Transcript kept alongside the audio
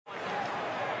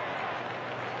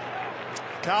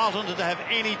Carlton to have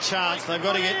any chance, they've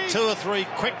got to get 2 or 3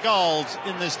 quick goals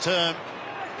in this term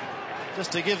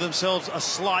just to give themselves a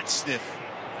slight sniff.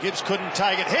 Gibbs couldn't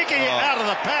take it. Hickey out of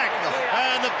the pack,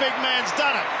 and the big man's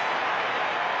done it.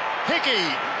 Hickey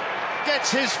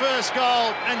gets his first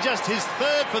goal and just his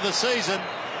 3rd for the season.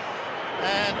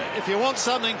 And if you want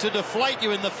something to deflate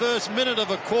you in the first minute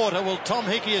of a quarter, well, Tom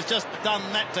Hickey has just done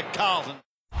that to Carlton.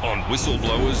 On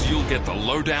Whistleblowers, you'll get the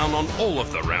lowdown on all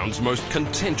of the round's most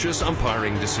contentious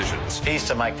umpiring decisions. He used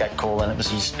to make that call and it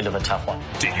was a bit of a tough one.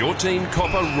 Did your team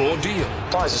cop a raw deal?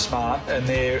 Guys are smart and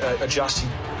they're adjusting.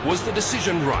 Was the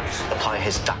decision right? The player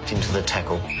has ducked into the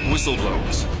tackle.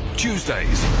 Whistleblowers,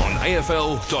 Tuesdays on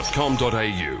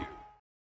AFL.com.au.